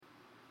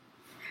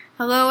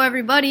Hello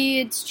everybody,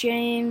 it's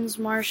James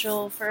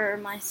Marshall for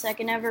my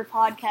second ever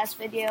podcast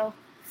video.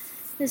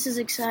 This is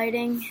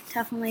exciting,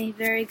 definitely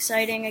very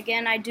exciting.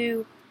 Again, I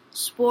do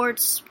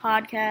sports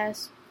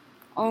podcasts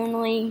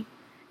only,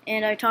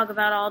 and I talk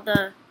about all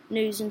the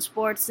news and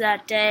sports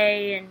that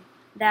day and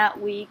that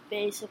week,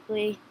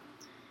 basically.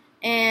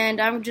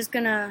 And I'm just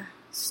gonna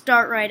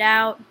start right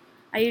out.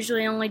 I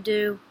usually only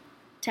do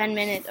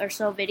 10-minute or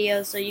so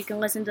videos, so you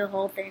can listen to the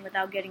whole thing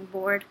without getting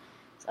bored.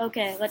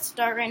 Okay, let's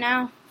start right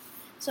now.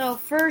 So,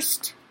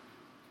 first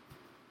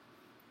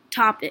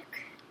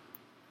topic.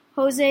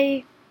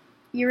 Jose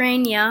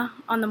Urena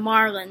on the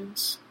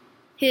Marlins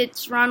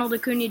hits Ronald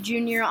Acuna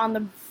Jr. on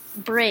the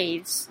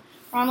Braves.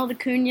 Ronald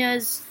Acuna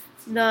is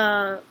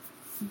the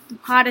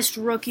hottest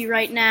rookie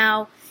right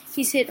now.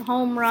 He's hit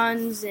home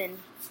runs in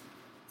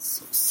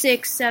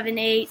 6, 7,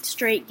 8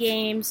 straight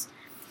games.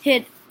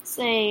 He's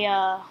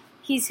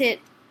hit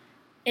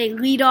a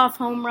leadoff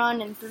home run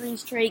in 3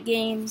 straight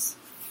games.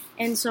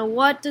 And so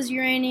what does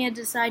Urena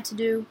decide to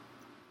do?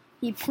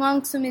 He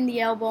plunks him in the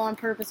elbow on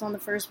purpose on the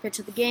first pitch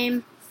of the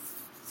game.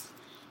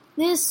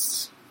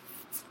 This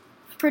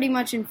pretty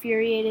much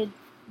infuriated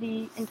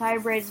the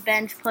entire Braves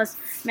bench, plus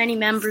many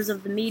members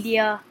of the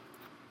media.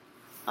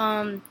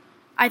 I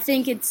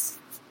think it's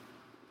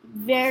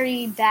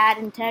very bad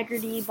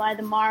integrity by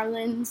the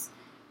Marlins,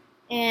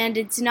 and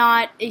it's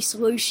not a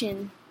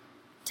solution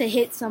to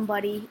hit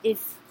somebody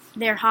if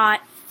they're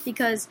hot,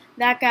 because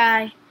that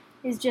guy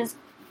is just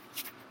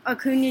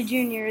Acuna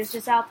Jr. is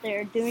just out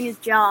there doing his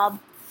job,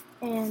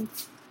 and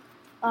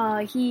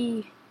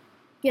he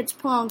gets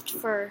punked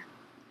for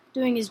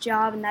doing his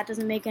job, and that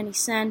doesn't make any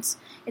sense.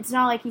 It's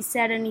not like he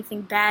said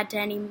anything bad to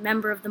any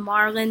member of the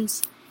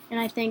Marlins, and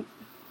I think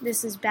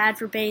this is bad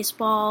for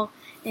baseball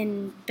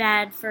and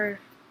bad for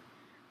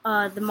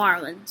the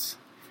Marlins.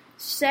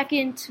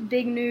 Second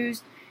big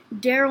news,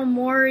 Daryl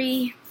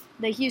Morey,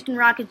 the Houston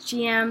Rockets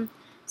GM,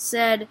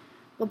 said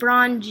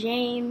LeBron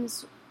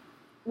James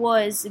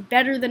was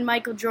better than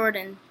Michael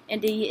Jordan,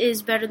 and he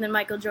is better than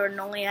Michael Jordan,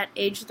 only at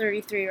age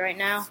 33 right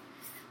now.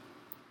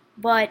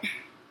 But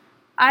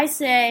I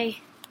say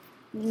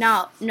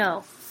no.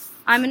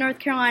 I'm a North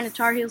Carolina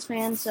Tar Heels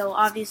fan, so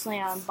obviously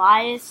I'm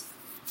biased,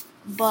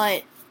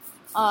 but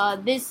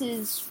this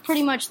is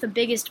pretty much the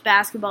biggest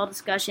basketball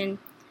discussion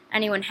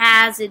anyone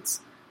has.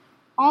 It's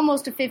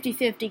almost a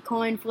 50-50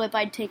 coin flip.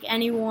 I'd take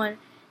any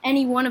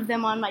one of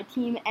them on my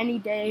team any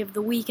day of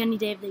the week, any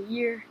day of the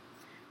year.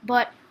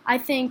 But I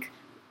think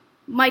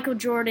Michael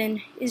Jordan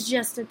is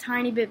just a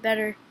tiny bit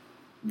better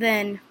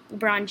than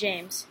LeBron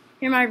James.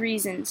 Here are my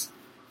reasons.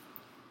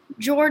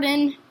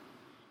 Jordan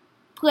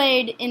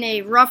played in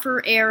a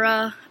rougher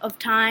era of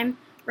time.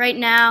 Right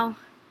now,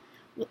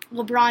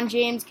 LeBron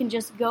James can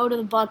just go to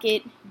the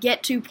bucket,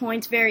 get 2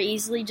 points very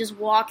easily, just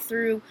walk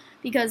through,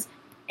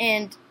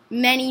 and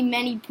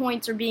many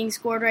points are being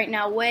scored right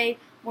now, way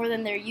more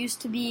than there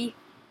used to be.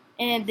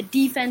 And the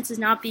defense is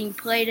not being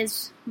played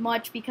as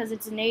much because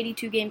it's an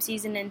 82-game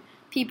season and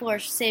people are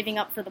saving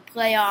up for the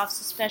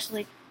playoffs,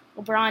 especially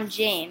LeBron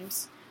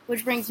James.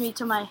 Which brings me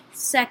to my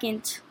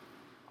second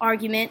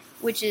argument,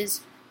 which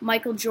is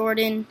Michael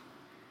Jordan.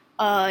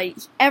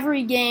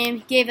 Every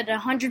game gave it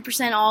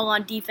 100% all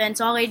on defense,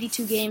 all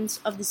 82 games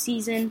of the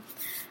season.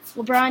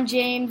 LeBron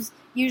James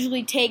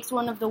usually takes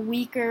one of the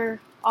weaker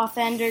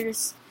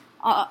offenders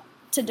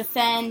to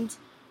defend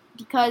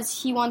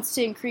because he wants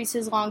to increase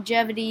his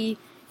longevity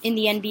in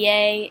the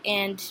NBA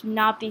and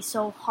not be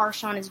so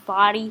harsh on his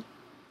body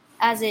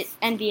as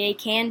NBA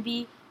can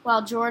be,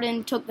 while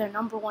Jordan took their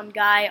number one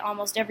guy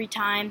almost every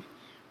time,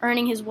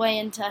 earning his way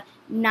into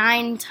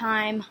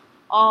 9-time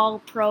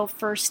All-Pro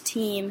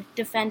first-team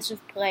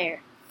defensive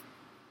player.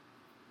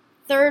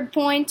 Third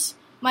point,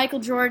 Michael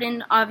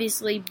Jordan,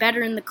 obviously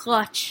better in the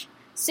clutch,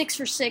 6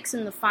 for 6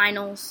 in the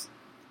finals.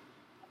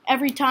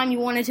 Every time you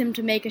wanted him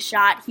to make a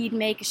shot, he'd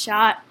make a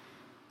shot.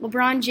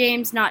 LeBron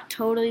James, not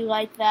totally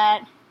like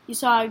that. You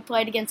saw how he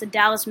played against the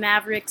Dallas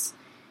Mavericks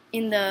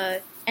in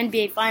the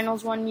NBA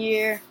Finals one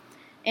year,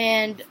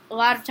 and a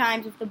lot of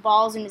times if the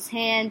ball's in his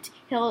hand,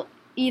 he'll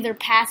either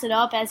pass it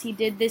up as he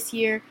did this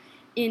year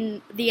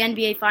in the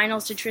NBA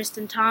Finals to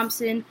Tristan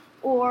Thompson,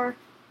 or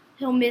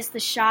he'll miss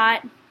the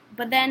shot,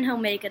 but then he'll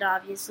make it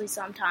obviously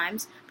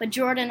sometimes. But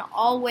Jordan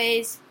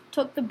always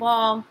took the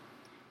ball,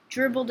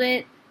 dribbled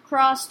it,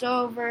 crossed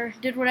over,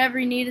 did whatever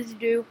he needed to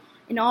do,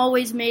 and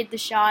always made the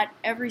shot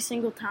every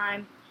single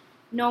time,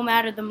 no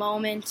matter the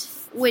moment,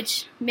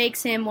 which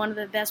makes him one of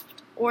the best,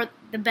 or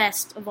the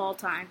best of all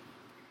time.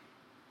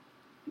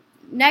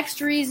 Next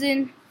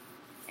reason,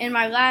 and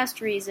my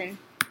last reason,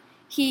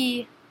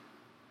 he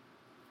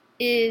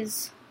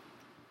is,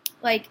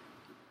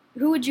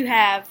 who would you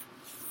have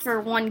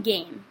for one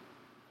game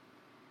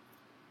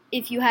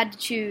if you had to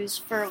choose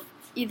for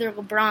either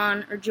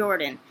LeBron or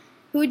Jordan?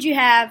 Who would you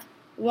have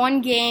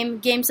one game,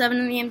 Game 7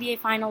 in the NBA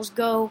Finals,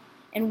 go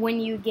and win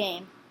you a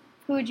game?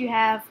 Who would you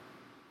have?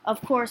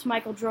 Of course,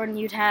 Michael Jordan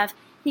you'd have.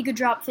 He could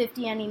drop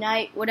 50 any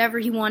night. Whatever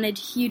he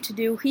wanted you to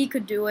do, he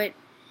could do it.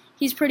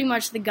 He's pretty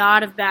much the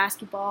god of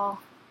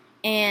basketball,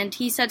 and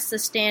he sets the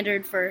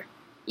standard for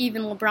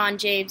even LeBron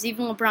James.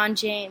 Even LeBron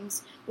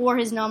James wore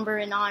his number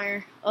in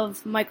honor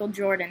of Michael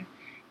Jordan.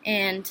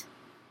 And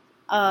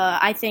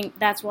I think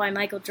that's why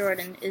Michael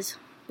Jordan is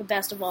the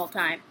best of all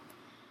time.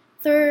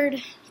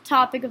 Third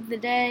topic of the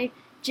day,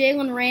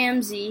 Jalen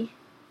Ramsey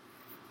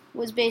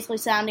was basically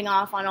sounding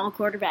off on all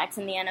quarterbacks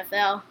in the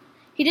NFL.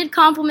 He did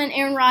compliment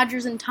Aaron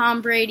Rodgers and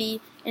Tom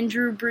Brady and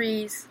Drew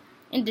Brees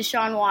and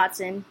Deshaun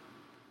Watson,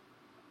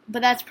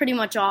 but that's pretty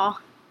much all.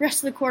 The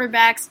rest of the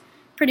quarterbacks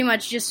pretty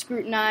much just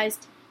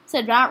scrutinized.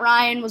 Said Matt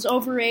Ryan was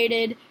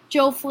overrated,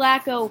 Joe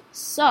Flacco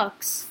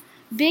sucks,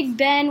 Big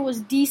Ben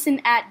was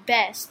decent at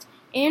best,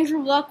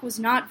 Andrew Luck was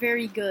not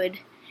very good,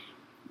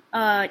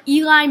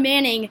 Eli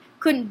Manning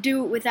couldn't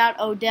do it without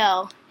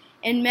Odell,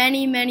 and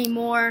many, many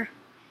more.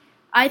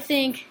 I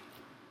think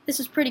this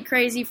is pretty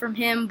crazy from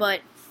him,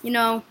 but,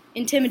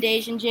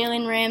 intimidation.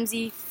 Jalen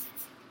Ramsey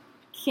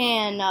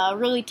can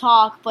really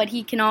talk, but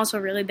he can also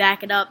really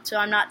back it up, so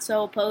I'm not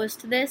so opposed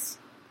to this.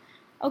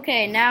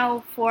 Okay,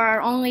 now for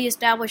our only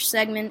established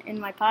segment in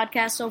my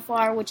podcast so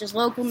far, which is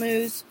local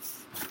news.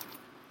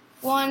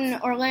 One,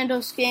 Orlando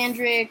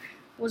Scandrick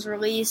was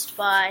released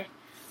by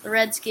the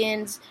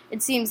Redskins.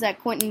 It seems that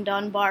Quinton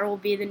Dunbar will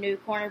be the new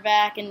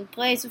cornerback in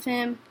place of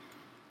him.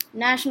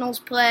 Nationals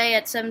play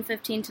at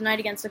 7:15 tonight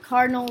against the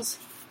Cardinals.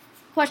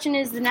 Question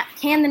is,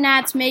 can the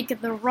Nats make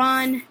the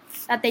run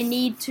that they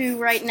need to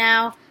right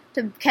now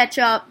to catch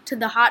up to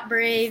the hot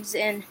Braves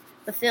and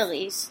the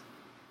Phillies?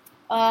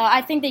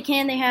 I think they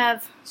can. They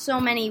have so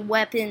many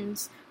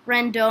weapons.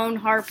 Rendon,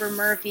 Harper,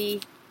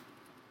 Murphy.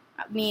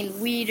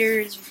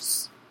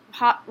 Wieters,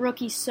 hot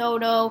rookie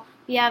Soto.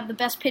 We have the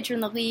best pitcher in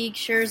the league,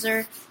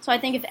 Scherzer. So I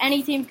think if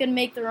any team's going to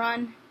make the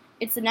run,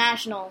 it's the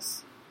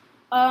Nationals.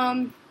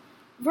 Vernon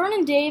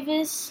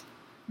Davis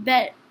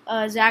bet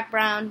Zach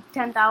Brown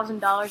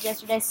 $10,000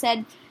 yesterday.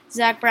 Said,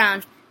 Zach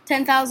Brown,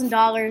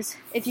 $10,000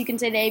 if you can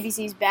say the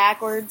ABCs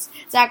backwards.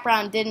 Zach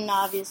Brown didn't,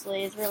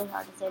 obviously. It's really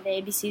hard to say the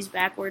ABCs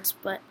backwards,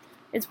 but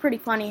it's pretty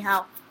funny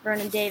how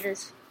Vernon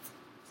Davis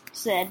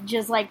said,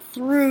 just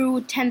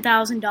threw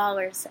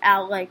 $10,000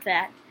 out like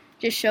that.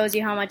 Just shows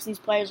you how much these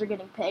players are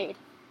getting paid.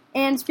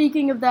 And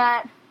speaking of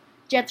that,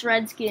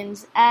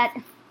 Jets-Redskins at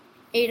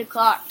 8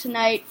 o'clock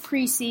tonight,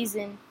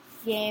 preseason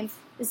game.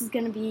 This is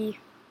going to be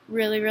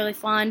really, really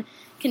fun.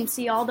 Can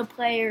see all the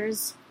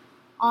players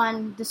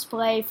on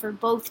display for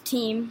both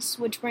teams,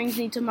 which brings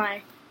me to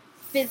my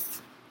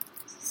fifth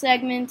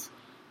segment,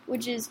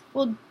 which is,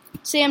 will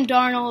Sam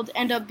Darnold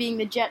end up being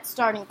the Jets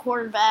starting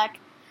quarterback?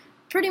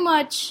 Pretty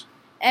much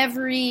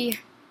every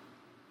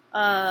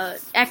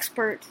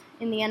expert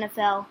in the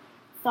NFL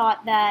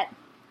thought that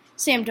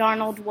Sam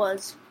Darnold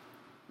was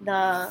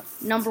the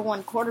number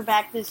one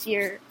quarterback this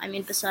year.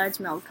 Besides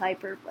Mel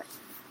Kiper, but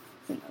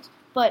who knows.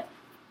 But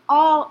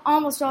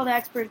almost all the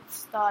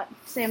experts thought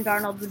Sam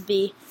Darnold would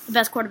be the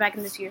best quarterback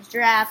in this year's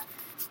draft.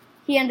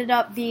 He ended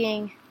up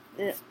being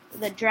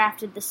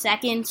drafted the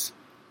second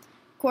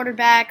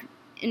quarterback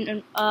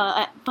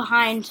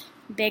behind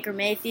Baker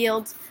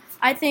Mayfield.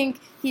 I think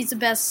he's the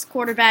best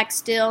quarterback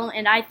still,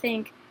 and I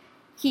think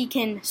he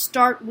can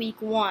start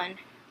week 1,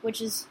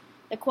 which is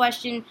the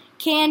question.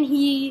 Can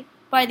he,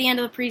 by the end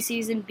of the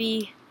preseason,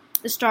 be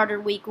the starter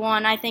week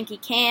 1? I think he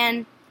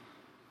can.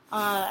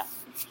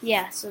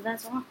 So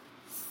that's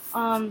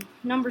all.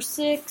 Number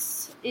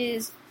 6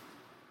 is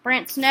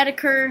Brandt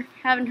Snedeker.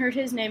 Haven't heard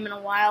his name in a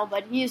while,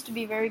 but he used to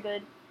be very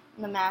good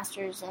in the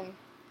Masters and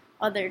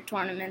other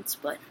tournaments,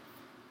 but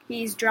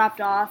he's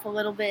dropped off a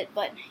little bit.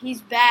 But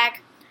he's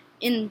back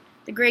in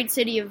the great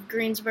city of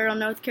Greensboro,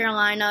 North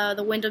Carolina,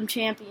 the Wyndham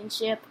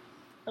Championship,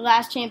 the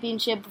last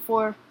championship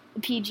before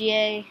the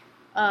PGA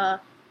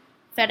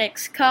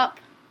FedEx Cup.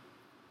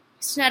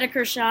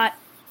 Snedeker shot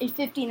a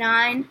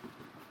 59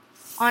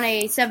 on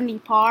a 70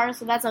 par,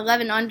 so that's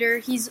 11 under.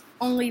 He's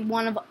only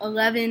one of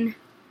 11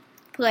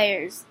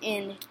 players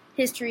in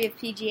history of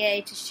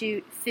PGA to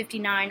shoot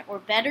 59 or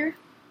better.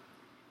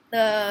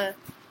 The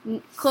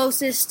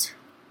closest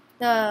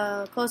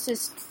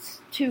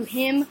to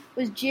him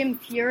was Jim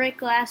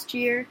Furyk last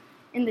year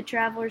in the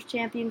Travelers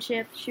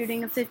Championship,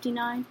 shooting a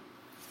 59.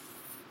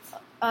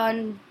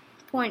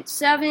 Point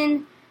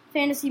 7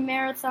 Fantasy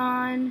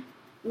Marathon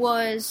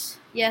was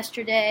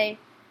yesterday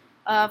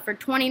for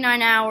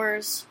 29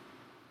 hours.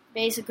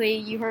 Basically,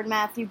 you heard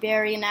Matthew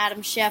Berry and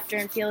Adam Schefter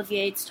and Field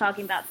Yates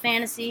talking about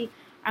fantasy.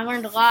 I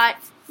learned a lot.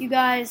 You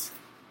guys,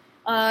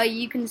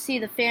 you can see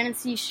the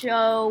fantasy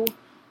show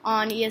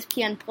on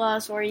ESPN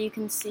Plus, or you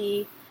can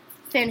see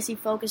Fantasy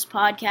Focus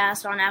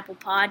podcast on Apple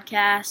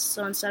Podcasts.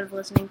 So instead of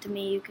listening to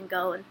me, you can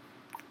go and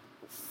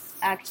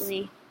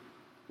actually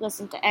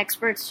listen to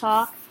experts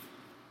talk.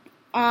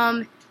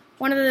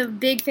 One of the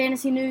big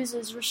fantasy news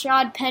is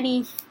Rashad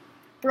Penny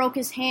broke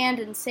his hand,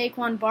 and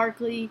Saquon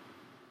Barkley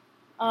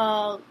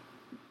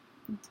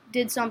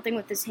did something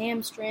with his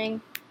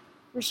hamstring.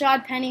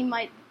 Rashad Penny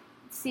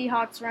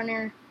Seahawks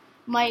runner,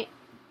 might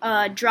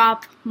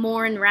drop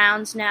more in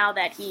rounds now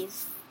that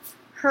he's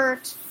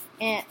hurt.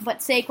 But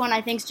Saquon,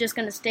 I think, is just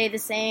going to stay the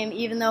same.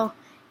 Even though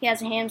he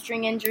has a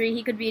hamstring injury,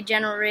 he could be a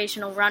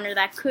generational runner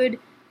that could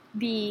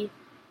be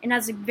and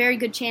has a very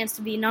good chance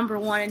to be number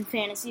 1 in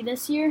fantasy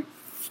this year.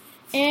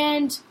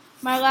 And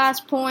my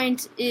last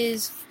point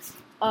is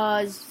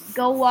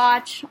go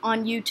watch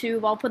on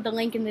YouTube. I'll put the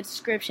link in the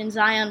description.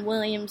 Zion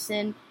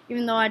Williamson,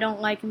 even though I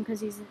don't like him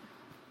because he's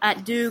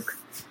at Duke,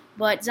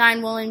 but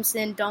Zion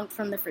Williamson dunked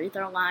from the free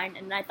throw line,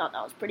 and I thought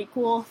that was pretty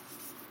cool.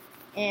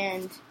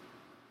 And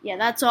yeah,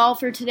 that's all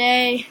for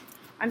today.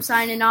 I'm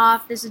signing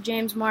off. This is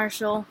James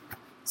Marshall.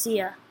 See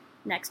ya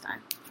next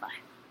time.